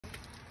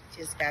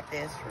Just got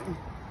this from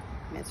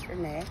Miss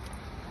Renee.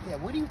 Yeah,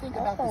 what do you think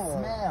about the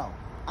smell?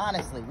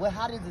 Honestly,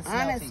 how does it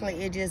smell? Honestly,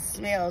 it just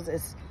smells.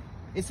 It's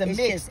a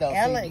mix, though.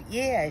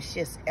 Yeah, it's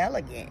just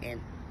elegant.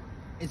 And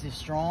is it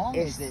strong?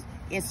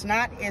 It's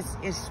not.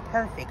 It's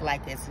perfect.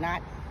 Like, it's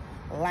not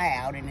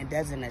loud, and it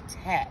doesn't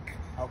attack.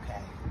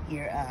 Okay.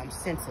 Your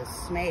sense of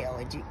smell.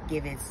 It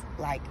gives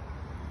like,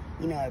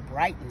 you know, it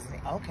brightens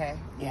it. Okay.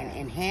 And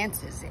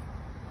enhances it.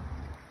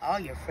 All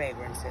your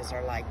fragrances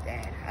are like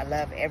that. I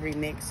love every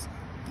mix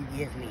you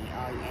give me,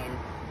 and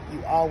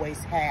you always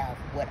have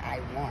what I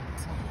want.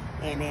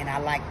 And then I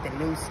like the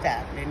new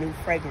stuff, the new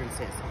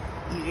fragrances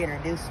you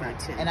introduced me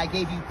to. And I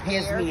gave you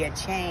pear. Gives me a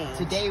change.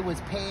 Today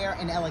was pear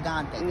and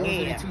elegante. Those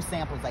are the 2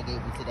 samples I gave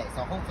you today.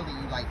 So hopefully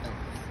you like them.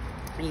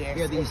 Yes,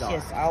 Here these are.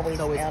 Just always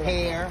so it's elegant.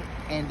 pear,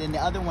 and then the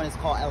other one is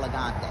called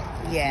elegante.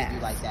 Yeah. You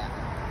like that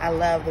one. I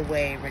love the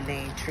way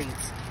Renee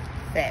treats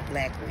fat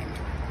black women.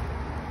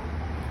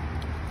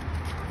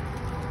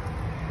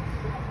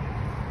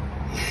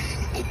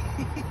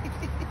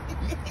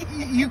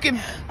 You can.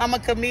 I'm a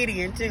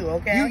comedian too,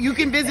 okay? You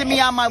can visit me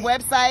on my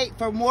website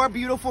for more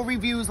beautiful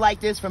reviews like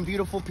this from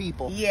beautiful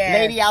people.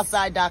 Yes.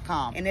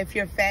 LadyOutside.com. And if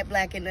you're fat,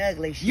 black, and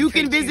ugly, you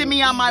can visit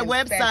me on my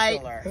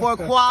website specialer. for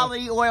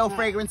quality oil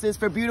fragrances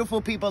for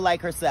beautiful people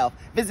like herself.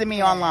 Visit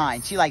me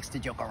online. She likes to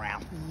joke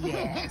around.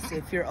 Yes.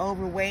 If you're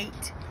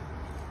overweight,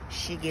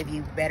 she give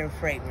you better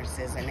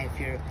fragrances, and if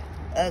you're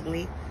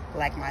ugly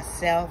like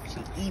myself,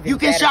 she even you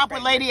can better shop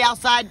with fragrances.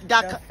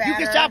 LadyOutside.com. You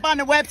can shop on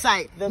the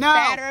website. The no.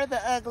 fatter,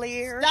 the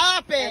uglier.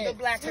 Stop it. And the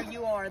blacker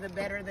you are, the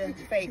better the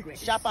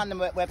fragrance. Shop on the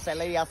website,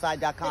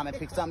 LadyOutside.com, and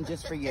pick something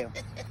just for you.